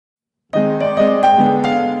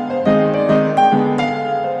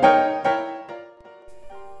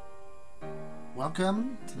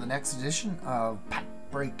Welcome to the next edition of Pack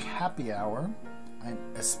Break Happy Hour. I'm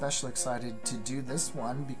especially excited to do this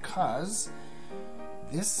one because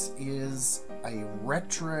this is a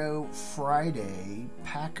Retro Friday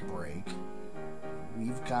pack break.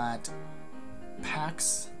 We've got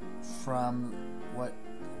packs from what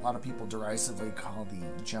a lot of people derisively call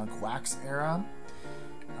the junk wax era,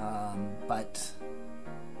 but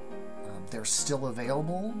they're still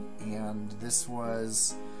available, and this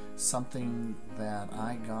was something that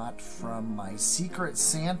I got from my Secret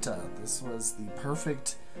Santa. This was the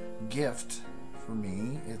perfect gift for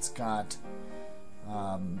me. It's got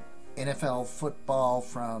NFL football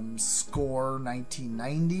from Score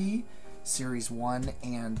 1990, Series 1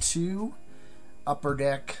 and 2, Upper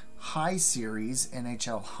Deck High Series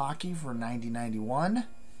NHL Hockey for 1991,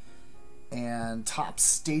 and Top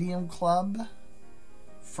Stadium Club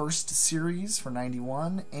First Series for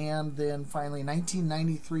 91, and then finally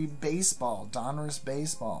 1993 Baseball, Donruss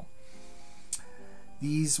Baseball.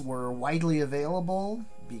 These were widely available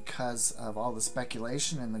because of all the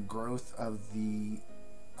speculation and the growth of the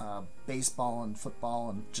baseball and football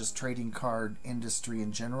and just trading card industry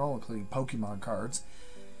in general, including Pokemon cards.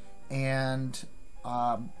 And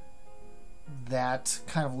that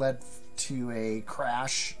kind of led to a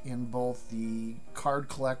crash in both the card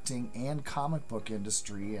collecting and comic book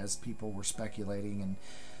industry, as people were speculating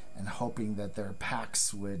and hoping that their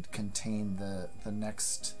packs would contain the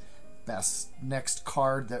next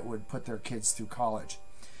card that would put their kids through college.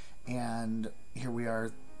 And here we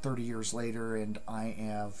are 30 years later, and I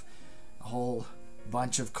have a whole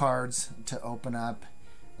bunch of cards to open up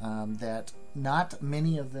that not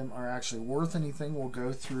many of them are actually worth anything. We'll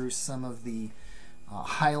go through some of the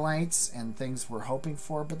highlights and things we're hoping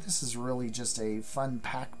for, but this is really just a fun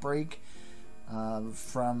pack break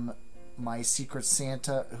from my Secret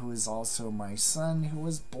Santa, who is also my son, who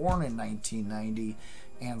was born in 1990.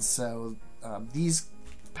 And so these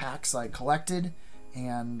packs I collected,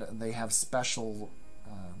 and they have special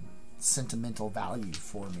sentimental value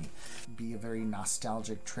for me. Be a very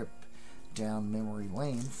nostalgic trip down memory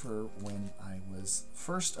lane for when I was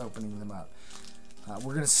first opening them up.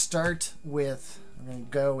 We're going to start with, we're going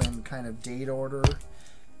to go in kind of date order.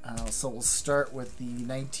 So we'll start with the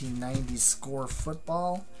 1990 Score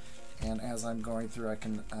football, and as I'm going through, I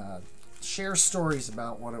can share stories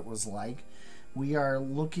about what it was like. We are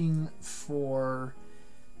looking for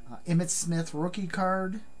Emmitt Smith rookie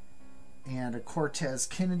card, and a Cortez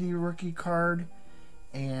Kennedy rookie card,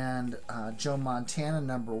 and Joe Montana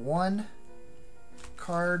 #1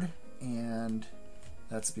 card, and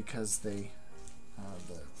that's because the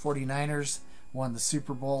 49ers won the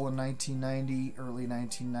Super Bowl in 1990, early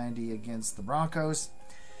 1990, against the Broncos.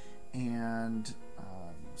 And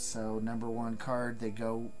so #1 card, they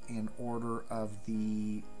go in order of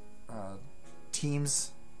the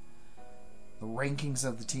teams, the rankings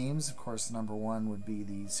of the teams. Of course, #1 would be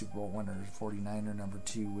the Super Bowl winner, 49er.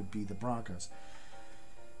 #2 would be the Broncos.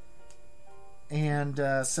 And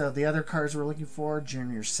so the other cards we're looking for: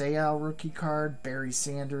 Junior Seau rookie card, Barry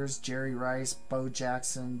Sanders, Jerry Rice, Bo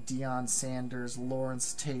Jackson, Deion Sanders,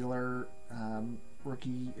 Lawrence Taylor,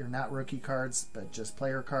 rookie, or not rookie cards, but just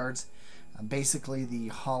player cards. Basically the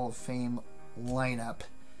Hall of Fame lineup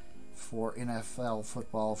for NFL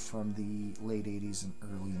football from the late 80s and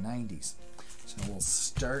early 90s. So we'll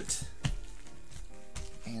start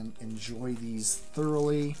and enjoy these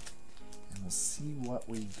thoroughly, and we'll see what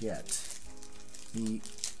we get. The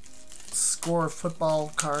Score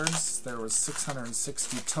football cards, there was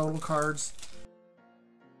 660 total cards,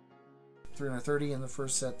 330 in the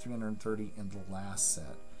first set, 330 in the last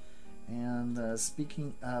set. And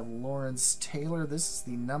speaking of Lawrence Taylor, this is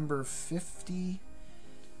the number 50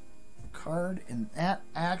 card, and that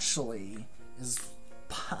actually is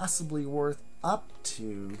possibly worth up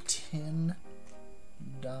to $10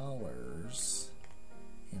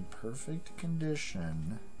 in perfect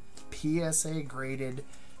condition. PSA graded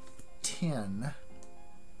 10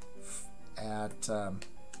 at and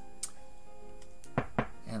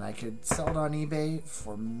I could sell it on eBay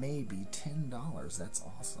for maybe $10. That's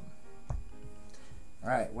awesome.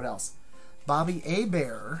 Alright, what else? Bobby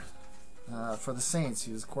Hebert for the Saints.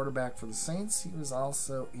 He was quarterback for the Saints. He was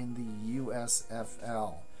also in the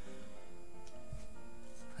USFL,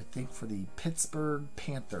 I think, for the Pittsburgh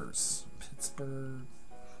Panthers. Pittsburgh,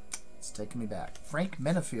 it's taking me back. Frank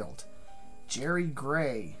Menefield, Jerry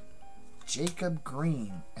Gray, Jacob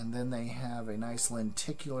Green, and then they have a nice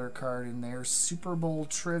lenticular card in there. Super Bowl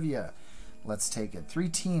trivia. Let's take it. 3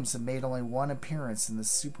 teams have made only 1 appearance in the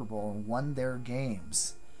Super Bowl and won their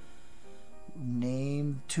games.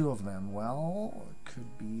 Name 2 of them. Well, it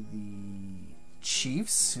could be the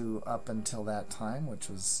Chiefs, who up until that time, which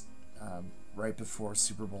was right before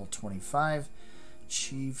Super Bowl 25,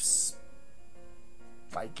 Chiefs,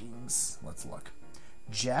 Vikings, let's look.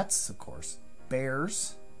 Jets, of course,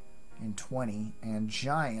 Bears in 20, and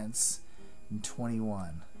Giants in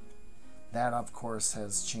 21. That, of course,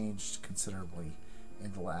 has changed considerably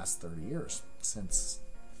in the last 30 years, since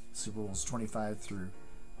Super Bowls 25 through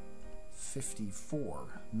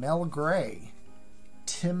 54. Mel Gray,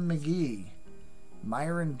 Tim McGee,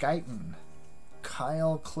 Myron Guyton,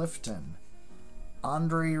 Kyle Clifton,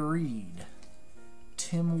 Andre Reed,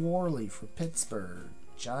 Tim Worley for Pittsburgh,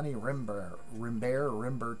 Johnny Rimbert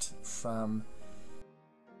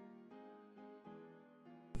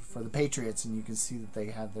for the Patriots, and you can see that they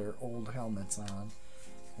had their old helmets on.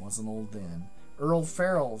 Wasn't old then. Earl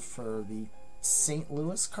Farrell for the St.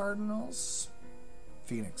 Louis Cardinals.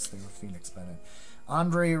 Phoenix. They were Phoenix by then.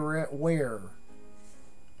 Andre Ware,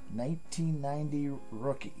 1990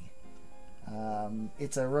 rookie.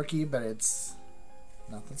 It's a rookie, but it's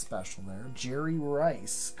nothing special there. Jerry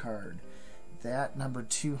Rice card. That number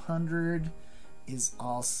 200 is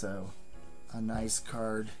also a nice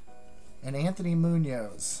card. And Anthony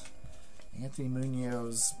Munoz. Anthony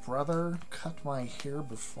Munoz's brother cut my hair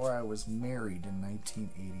before I was married in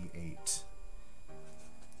 1988.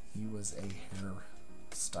 He was a hair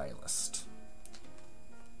stylist.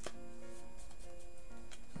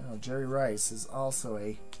 Oh, Jerry Rice is also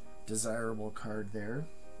a desirable card there.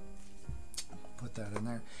 Put that in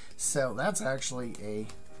there. So that's actually a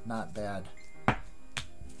not bad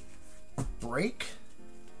break.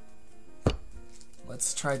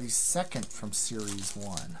 Let's try the second from Series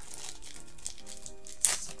 1.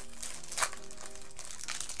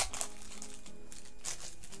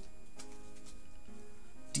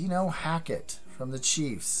 Dino Hackett from the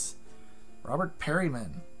Chiefs. Robert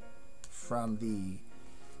Perryman from the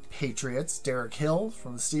Patriots. Derek Hill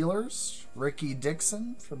from the Steelers. Ricky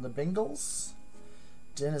Dixon from the Bengals.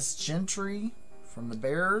 Dennis Gentry from the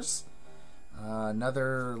Bears.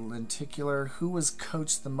 Another lenticular. Who has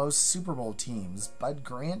coached the most Super Bowl teams? Bud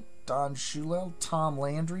Grant, Don Shula, Tom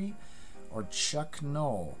Landry, or Chuck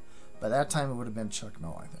Noll? By that time, it would have been Chuck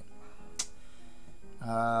Noll, I think.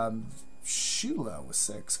 Shula was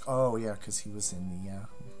 6. Oh, yeah, because he was in the...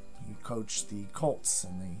 he coached the Colts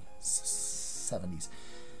in the 70s.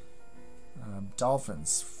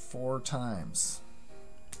 Dolphins, 4 times.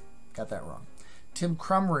 Got that wrong. Tim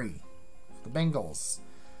Crumry, the Bengals.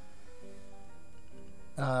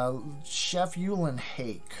 Chef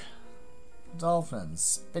Uhlenhake,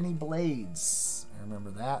 Dolphins. Benny Blades, I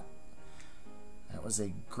remember that. That was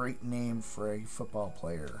a great name for a football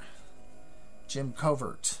player. Jim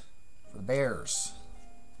Covert for the Bears.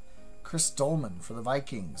 Chris Dolman for the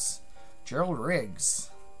Vikings. Gerald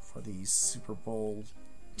Riggs for the Super Bowl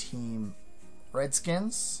team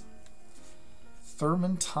Redskins.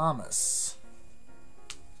 Thurman Thomas.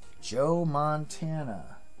 Joe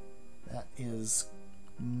Montana. That is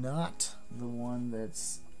not the one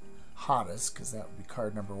that's hottest, because that would be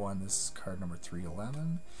card number 1. This is card number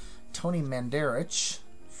 311. Tony Mandarich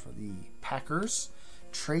for the Packers.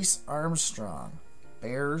 Trace Armstrong,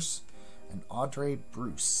 Bears, and Audrey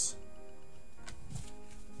Bruce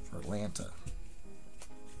for Atlanta.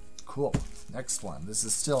 Cool. Next one. This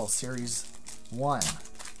is still Series 1.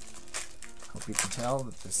 Hope you can tell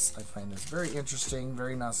that this, I find this very interesting,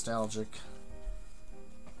 very nostalgic.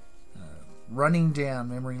 Running down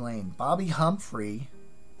memory lane. Bobby Humphrey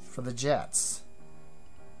for the Jets.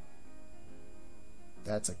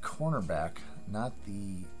 That's a cornerback, not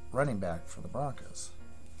the running back for the Broncos.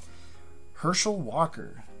 Herschel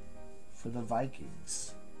Walker for the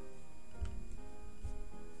Vikings.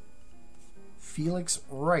 Felix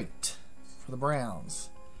Wright for the Browns.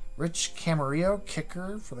 Rich Camarillo,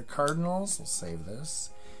 kicker for the Cardinals. We'll save this.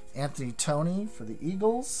 Anthony Toney for the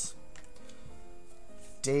Eagles.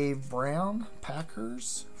 Dave Brown,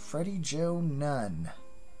 Packers. Freddie Joe Nunn,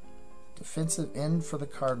 defensive end for the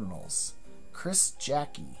Cardinals. Chris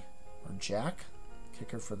Jackie, or Jack,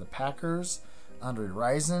 kicker for the Packers. Andre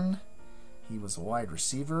Rison, he was a wide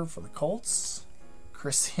receiver for the Colts.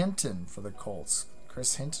 Chris Hinton for the Colts.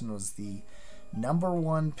 Chris Hinton was the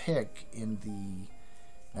 #1 pick in the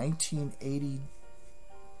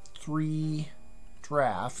 1983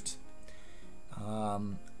 draft.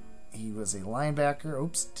 He was a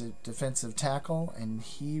linebacker, defensive tackle, and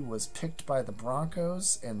he was picked by the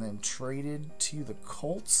Broncos and then traded to the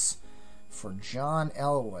Colts for John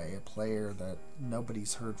Elway, a player that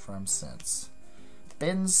nobody's heard from since.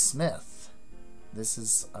 Ben Smith, this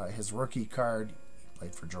is his rookie card. He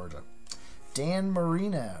played for Georgia. Dan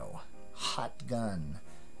Marino, hot gun.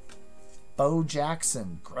 Bo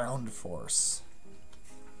Jackson, ground force.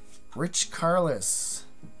 Rich Karlis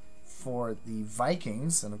for the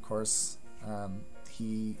Vikings, and of course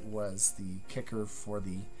he was the kicker for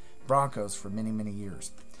the Broncos for many, many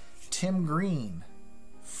years. Tim Green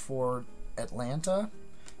for Atlanta,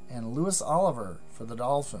 and Louis Oliver for the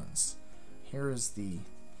Dolphins. Here is the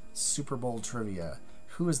Super Bowl trivia.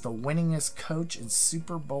 Who is the winningest coach in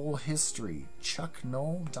Super Bowl history? Chuck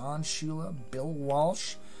Noll, Don Shula, Bill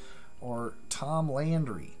Walsh, or Tom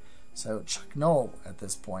Landry? So Chuck Noll at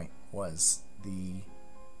this point was the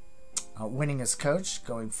winningest coach,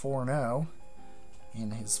 going 4-0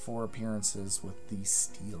 in his 4 appearances with the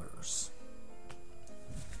Steelers.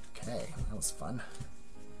 Okay, that was fun.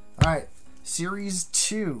 All right, Series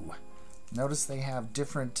 2. Notice they have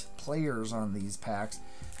different players on these packs.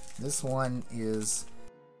 This one is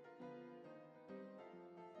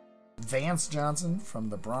Vance Johnson from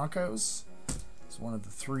the Broncos. It's one of the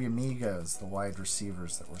 3 amigos, the wide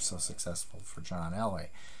receivers that were so successful for John Elway.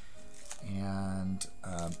 And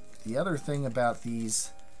the other thing about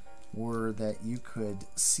these were that you could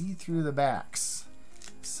see through the backs.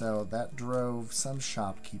 So that drove some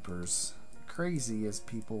shopkeepers crazy, as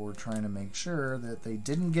people were trying to make sure that they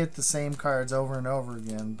didn't get the same cards over and over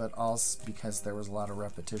again, but also because there was a lot of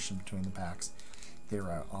repetition between the packs. They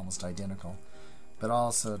were almost identical. But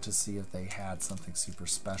also to see if they had something super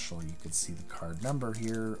special. You could see the card number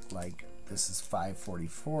here, like this is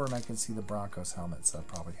 544, and I can see the Broncos helmet, so that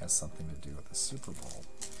probably has something to do with the Super Bowl.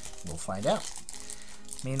 We'll find out.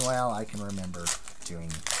 Meanwhile, I can remember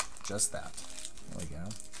doing just that. There we go.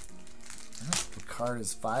 The card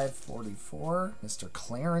is 544, Mr.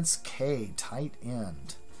 Clarence K, tight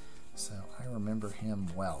end. So I remember him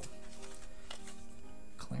well.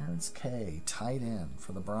 Clarence K, tight end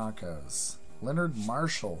for the Broncos. Leonard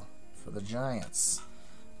Marshall for the Giants.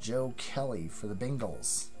 Joe Kelly for the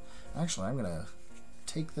Bengals. Actually, I'm going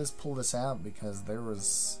to pull this out because there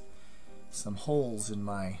was some holes in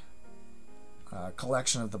my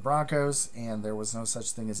collection of the Broncos, and there was no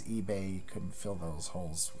such thing as eBay. You couldn't fill those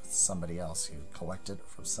holes with somebody else who collected it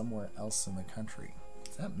from somewhere else in the country.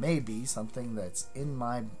 That may be something that's in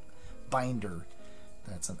my binder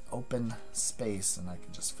that's an open space, and I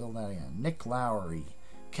can just fill that in. Nick Lowry,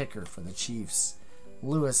 kicker for the Chiefs.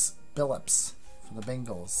 Lewis Billups for the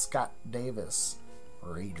Bengals. Scott Davis,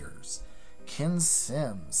 Raiders. Ken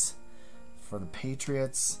Sims for the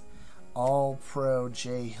Patriots. All-Pro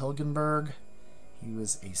Jay Hilgenberg. He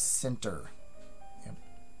was a center. Yep.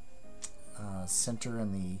 Center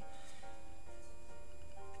in the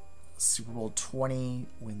Super Bowl 20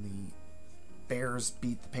 when the Bears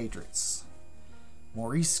beat the Patriots.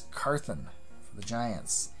 Maurice Carthen for the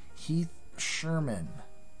Giants. Heath Sherman,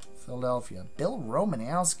 Philadelphia. Bill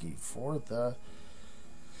Romanowski for the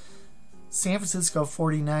San Francisco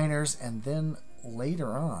 49ers, and then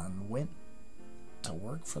later on went to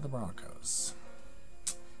work for the Broncos.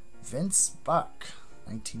 Vince Buck,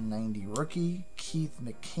 1990 rookie. Keith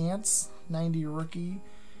McCants, 90 rookie.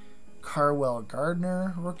 Carwell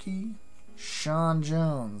Gardner, rookie. Sean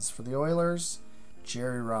Jones for the Oilers.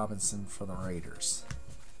 Jerry Robinson for the Raiders.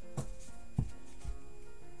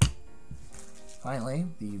 Finally,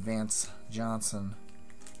 the Vance Johnson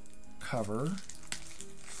cover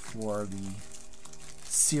for the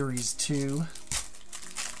Series 2.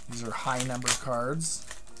 These are high number cards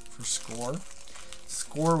for Score.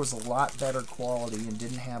 Score was a lot better quality and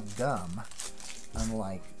didn't have gum,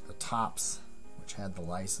 unlike the Topps, which had the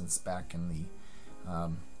license back in the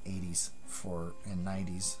 80s and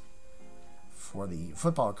 90s for the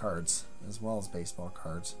football cards as well as baseball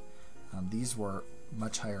cards. These were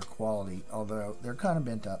much higher quality, although they're kind of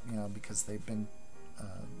bent up, because they've been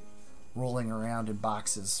rolling around in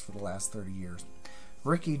boxes for the last 30 years.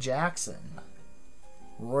 Ricky Jackson,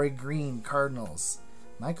 Roy Green, Cardinals.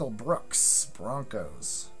 Michael Brooks,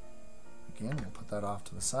 Broncos. Again, we'll put that off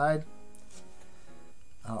to the side.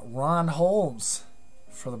 Ron Holmes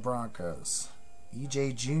for the Broncos.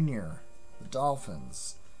 E.J. Jr., the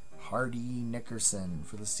Dolphins. Hardy Nickerson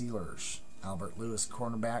for the Steelers. Albert Lewis,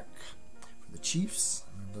 cornerback for the Chiefs.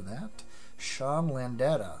 Remember that. Sean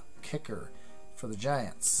Landetta, kicker for the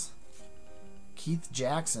Giants. Keith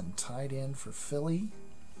Jackson, tight end for Philly.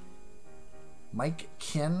 Mike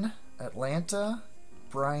Kinn, Atlanta.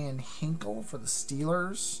 Brian Hinkle for the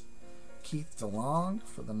Steelers. Keith DeLong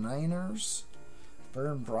for the Niners.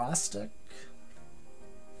 Vern Brostick,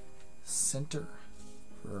 center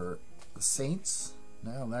for the Saints.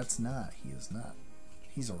 No, that's not. He is not.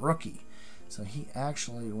 He's a rookie. So he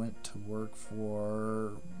actually went to work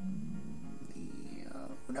for...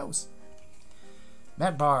 who knows?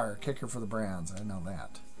 Matt Barr, kicker for the Browns. I know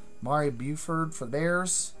that. Mari Buford for the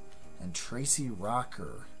Bears. And Tracy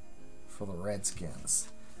Rocker for the Redskins.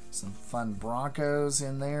 Some fun Broncos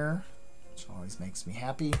in there, which always makes me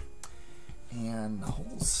happy. And a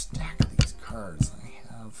whole stack of these cards. I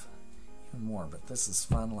have even more, but this is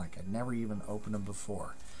fun like I'd never even opened them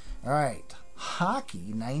before. Alright,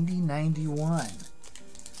 Hockey 9091.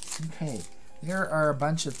 Okay, there are a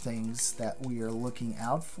bunch of things that we are looking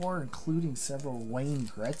out for, including several Wayne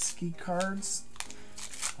Gretzky cards.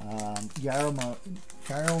 Jaromir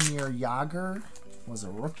Jagr was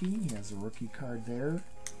a rookie. He has a rookie card there.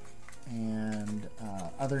 And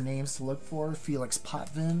other names to look for: Felix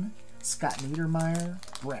Potvin, Scott Niedermayer,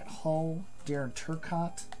 Brett Hull, Darren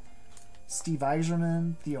Turcotte, Steve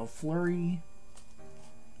Yzerman, Theo Fleury.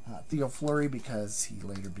 Theo Fleury because he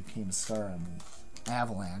later became a star on the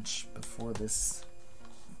Avalanche before this,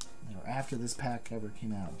 or after this pack ever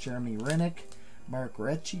came out. Jeremy Rennick, Mark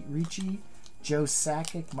Ricci, Joe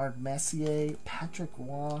Sakic, Mark Messier, Patrick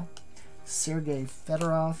Waugh, Sergei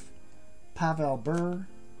Fedorov, Pavel Bure,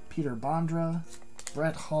 Peter Bondra,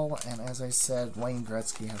 Brett Hull, and as I said, Wayne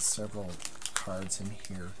Gretzky has several cards in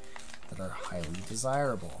here that are highly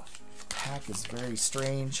desirable. Pack is very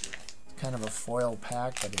strange. Kind of a foil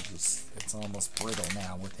pack, but it's almost brittle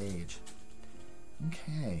now with age.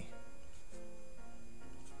 Okay.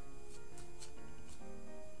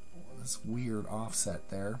 Oh, this weird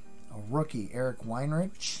offset there. A rookie, Eric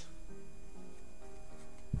Weinrich.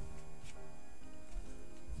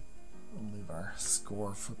 We'll leave our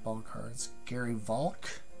score football cards. Gary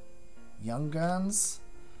Volk, Young Guns,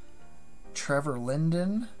 Trevor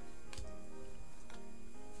Linden,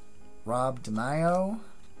 Rob DeMaio,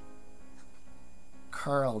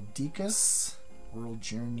 Carl Dekas, World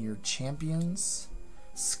Junior Champions,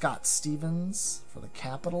 Scott Stevens for the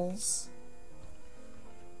Capitals,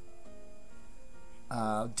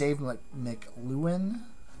 Dave McLuhan,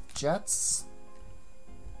 Jets,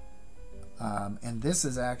 and this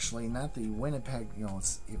is actually not the Winnipeg,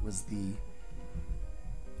 it was the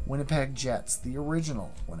Winnipeg Jets, the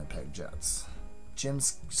original Winnipeg Jets. Jim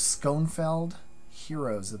Schoenfeld,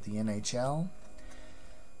 Heroes of the NHL,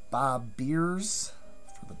 Bob Beers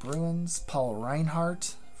for the Bruins, Paul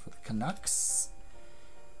Reinhart for the Canucks,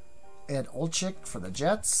 Ed Olczyk for the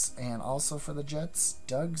Jets, and also for the Jets,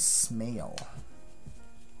 Doug Smale.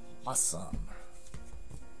 Awesome.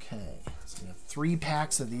 Okay, so we have 3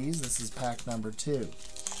 packs of these. This is pack number 2.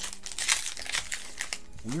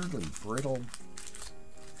 Weirdly brittle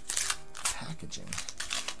packaging.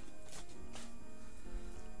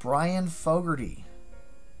 Brian Fogarty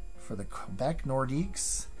for the Quebec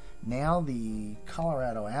Nordiques. Now the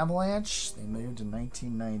Colorado Avalanche. They moved in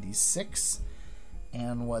 1996.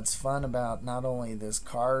 And what's fun about not only this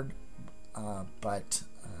card, but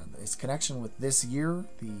its connection with this year,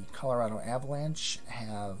 the Colorado Avalanche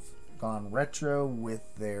have gone retro with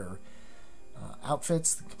their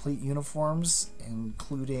outfits, the complete uniforms,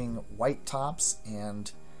 including white tops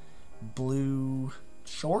and blue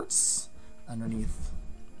shorts underneath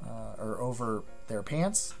or over their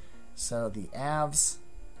pants. So the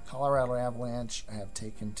Colorado Avalanche have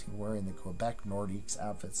taken to wearing the Quebec Nordiques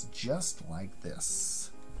outfits just like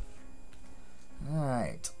this.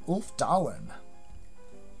 Alright, Ulf Dahlen,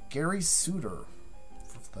 Gary Suter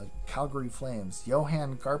for the Calgary Flames,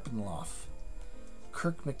 Johan Garpenloff,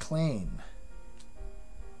 Kirk McLean,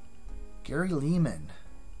 Gary Lehman,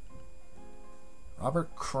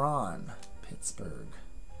 Robert Cron, Pittsburgh,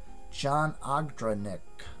 John Ogrodnik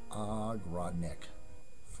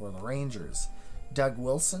for the Rangers, Doug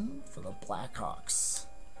Wilson for the Blackhawks.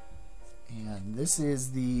 And this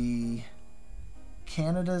is the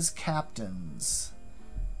Canada's captains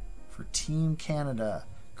for Team Canada: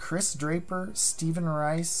 Chris Draper, Stephen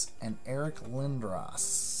Rice, and Eric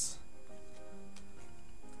Lindros.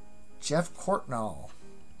 Jeff Courtnall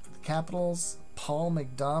for the Capitals, Paul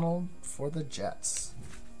McDonald for the Jets.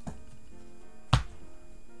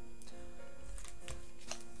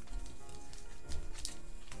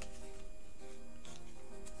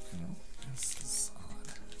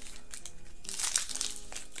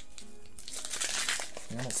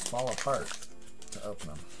 They almost fall apart to open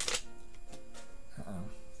them.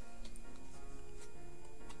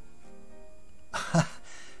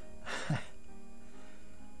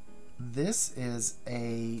 This is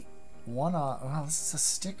a one-off. Well, this is a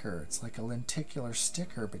sticker. It's like a lenticular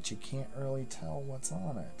sticker, but you can't really tell what's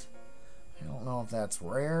on it. I don't know if that's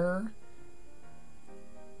rare,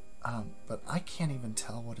 but I can't even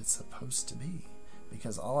tell what it's supposed to be,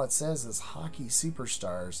 because all it says is Hockey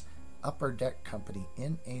Superstars, Upper Deck Company,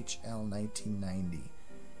 NHL 1990.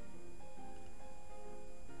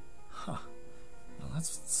 Huh. Well,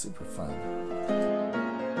 that's super fun.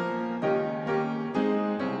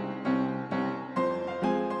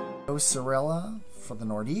 Joe Cirella for the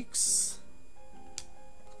Nordiques.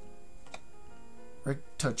 Rick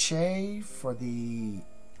Toche for the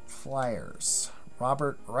Flyers.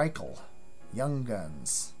 Robert Reichel, Young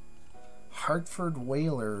Guns. Hartford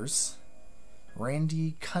Whalers,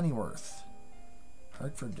 Randy Cunnyworth.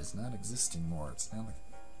 Hartford does not exist anymore. It's now, I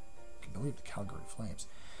can believe, the Calgary Flames.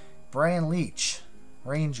 Brian Leach,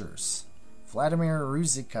 Rangers. Vladimir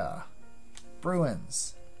Ruzicka,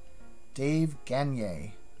 Bruins. Dave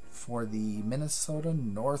Gagne for the Minnesota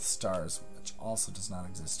North Stars, which also does not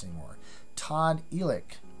exist anymore. Todd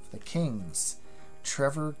Elick for the Kings.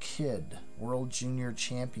 Trevor Kidd, World Junior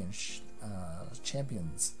Champions.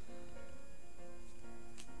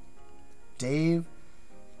 Dave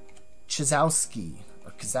Chizowski,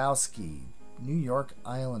 New York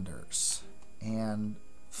Islanders. And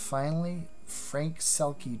finally, Frank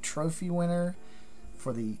Selke Trophy winner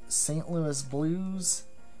for the St. Louis Blues,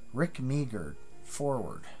 Rick Meagher,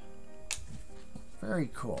 forward.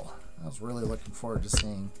 Very cool. I was really looking forward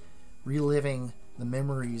to reliving the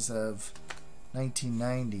memories of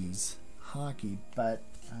 1990s hockey, but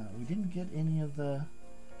we didn't get any of the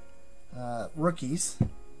rookies.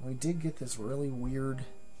 We did get this really weird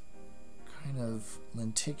kind of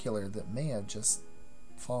lenticular that may have just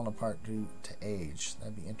fallen apart due to age.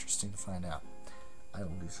 That'd be interesting to find out. I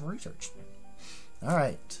will do some research. All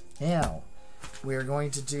right, now we are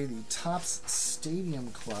going to do the Topps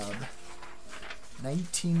Stadium Club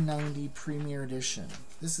 1990 Premier Edition.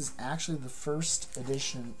 This is actually the first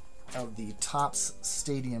edition of the Topps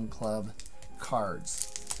Stadium Club cards.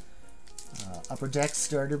 Upper Deck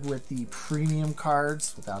started with the premium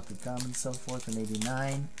cards without the gum and so forth in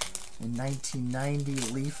 '89. In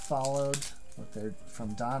 1990, Leaf followed with their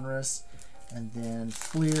from Donruss, and then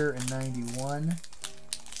Fleer in '91.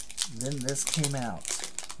 Then this came out.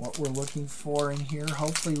 What we're looking for in here,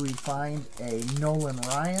 hopefully we find a Nolan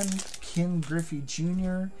Ryan, Ken Griffey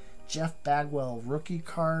Jr., Jeff Bagwell rookie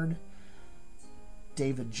card,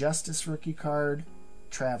 David Justice rookie card,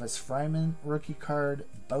 Travis Fryman rookie card,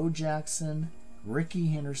 Bo Jackson, Ricky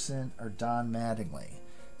Henderson, or Don Mattingly.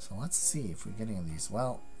 So let's see if we get any of these.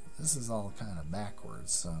 Well, this is all kind of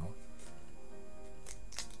backwards, so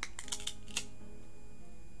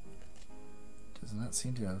does not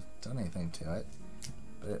seem to have done anything to it,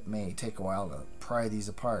 but it may take a while to pry these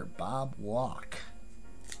apart. Bob Walk,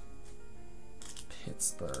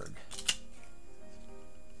 Pittsburgh.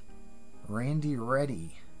 Randy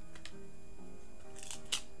Reddy,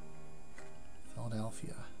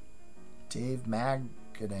 Philadelphia. Dave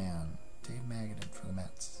Magadan for the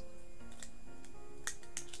Mets.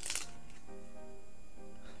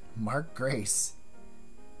 Mark Grace,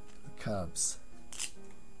 the Cubs.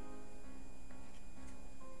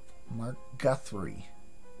 Mark Guthrie,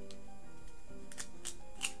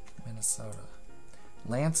 Minnesota.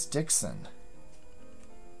 Lance Dixon,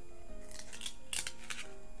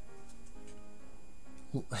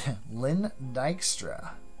 Lynn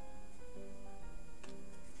Dykstra,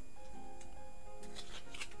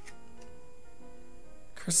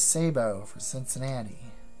 Chris Sabo for Cincinnati.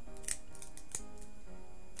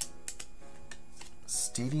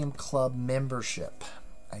 Stadium Club membership.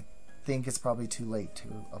 I think it's probably too late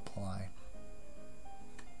to apply.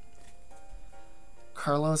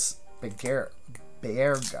 Carlos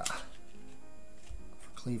Baerga for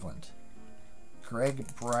Cleveland. Greg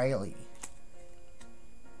Briley.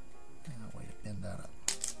 Oh, way to bend that up.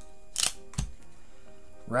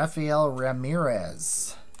 Rafael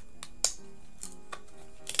Ramirez.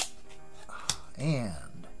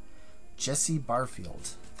 And Jesse Barfield.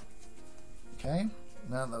 Okay,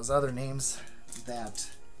 now those other names that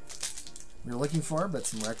we were looking for, but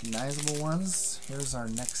some recognizable ones. Here's our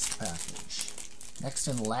next package. Next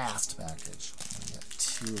and last package. We got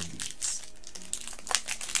 2 of these.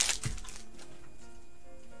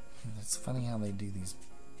 And it's funny how they do these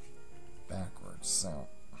backwards. So,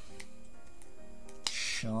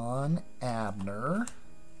 Sean Abner.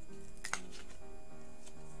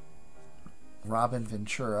 Robin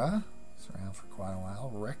Ventura. He's around for quite a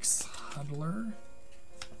while. Rex Hudler.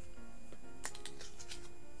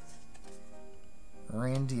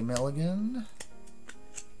 Randy Milligan.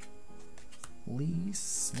 Lee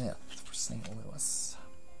Smith for St. Louis.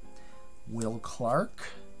 Will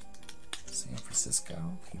Clark, San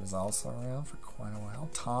Francisco. He was also around for quite a while.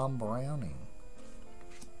 Tom Browning.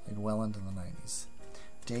 Played well into the 90s.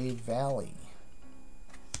 Dave Valley.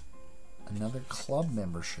 Another club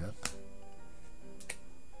membership.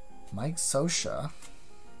 Mike Sosha.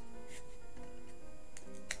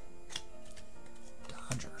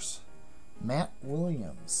 Dodgers. Matt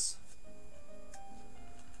Williams.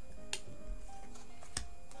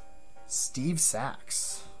 Steve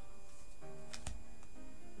Sachs.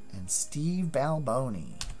 And Steve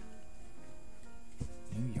Balboni,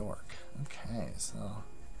 New York. Okay, so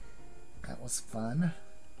that was fun.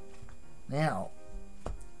 Now,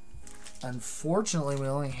 unfortunately, we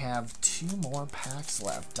only have 2 more packs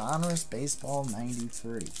left. Donruss Baseball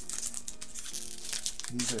 93.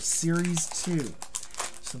 These are Series 2.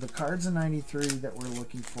 So the cards in 93 that we're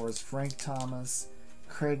looking for is Frank Thomas,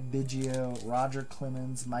 Craig Biggio, Roger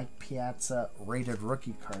Clemens, Mike Piazza, rated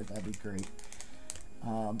rookie card. That'd be great.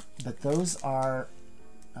 But those are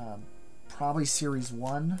probably Series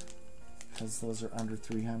 1, because those are under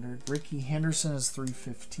 300. Ricky Henderson is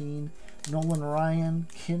 315. Nolan Ryan,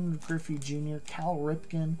 Ken Griffey Jr., Cal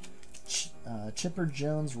Ripken, Chipper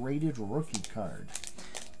Jones, rated rookie card.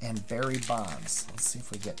 And Barry Bonds. Let's see if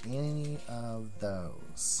we get any of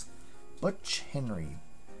those. Butch Henry.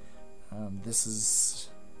 This is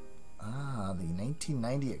the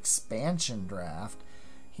 1990 expansion draft.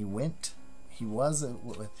 He was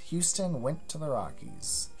with Houston, went to the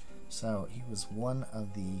Rockies. So he was one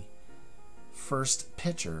of the first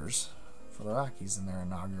pitchers for the Rockies in their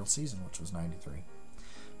inaugural season, which was 93.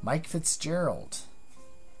 Mike Fitzgerald.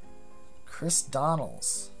 Chris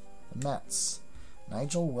Donnells, the Mets.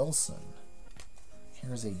 Nigel Wilson.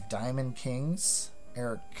 Here's a Diamond Kings.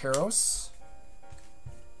 Eric Karros.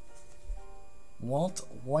 Walt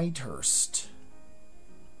Whitehurst,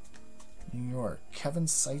 New York. Kevin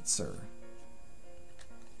Seitzer.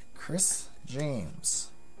 Chris James.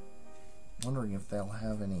 Wondering if they'll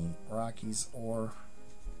have any Rockies or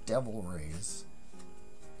Devil Rays,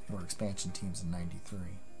 who were expansion teams in 93.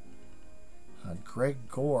 Greg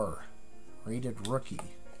Gore, rated rookie.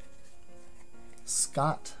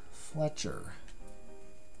 Scott Fletcher.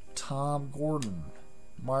 Tom Gordon.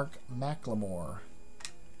 Mark McLemore.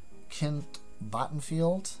 Kent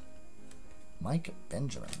Bottenfield. Mike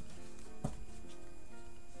Benjamin.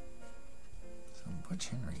 So Butch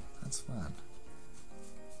Henry, that's fun.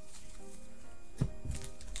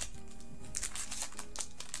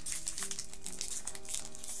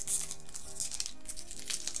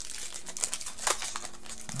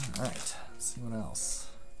 Alright, let's see what else.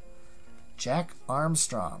 Jack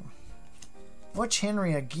Armstrong. Butch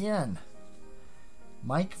Henry again.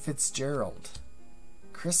 Mike Fitzgerald.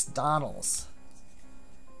 Chris Donnells.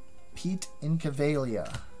 Pete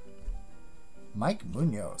Incaviglia. Mike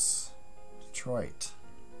Munoz. Detroit.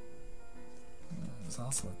 He's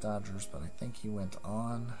also with Dodgers, but I think he went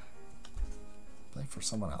on play for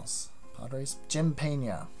someone else. Padres. Jim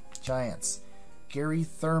Pena. Giants. Gary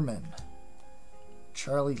Thurman.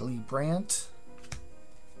 Charlie Lee Brandt.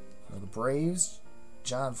 For the Braves.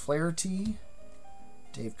 John Flaherty.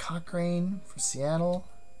 Dave Cochrane for Seattle.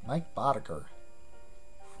 Mike Boddicker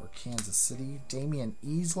for Kansas City. Damian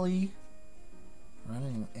Easley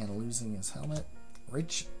running and losing his helmet.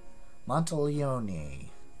 Rich Monteleone.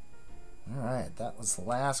 Alright, that was the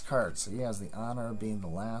last card, so he has the honor of being the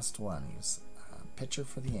last one. He was a pitcher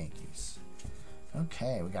for the Yankees.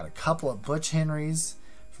 Okay, we got a couple of Butch Henrys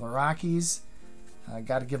for the Rockies. I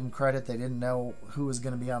got to give them credit. They didn't know who was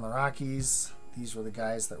going to be on the Rockies. These were the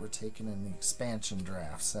guys that were taken in the expansion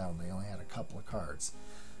draft, so they only had a couple of cards.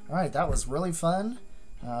 Alright, that was really fun.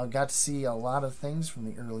 Got to see a lot of things from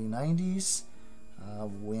the early 90s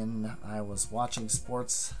when I was watching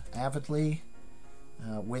sports avidly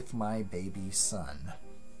with my baby son.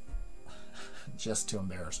 Just to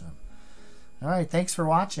embarrass him. Alright, thanks for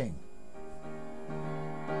watching.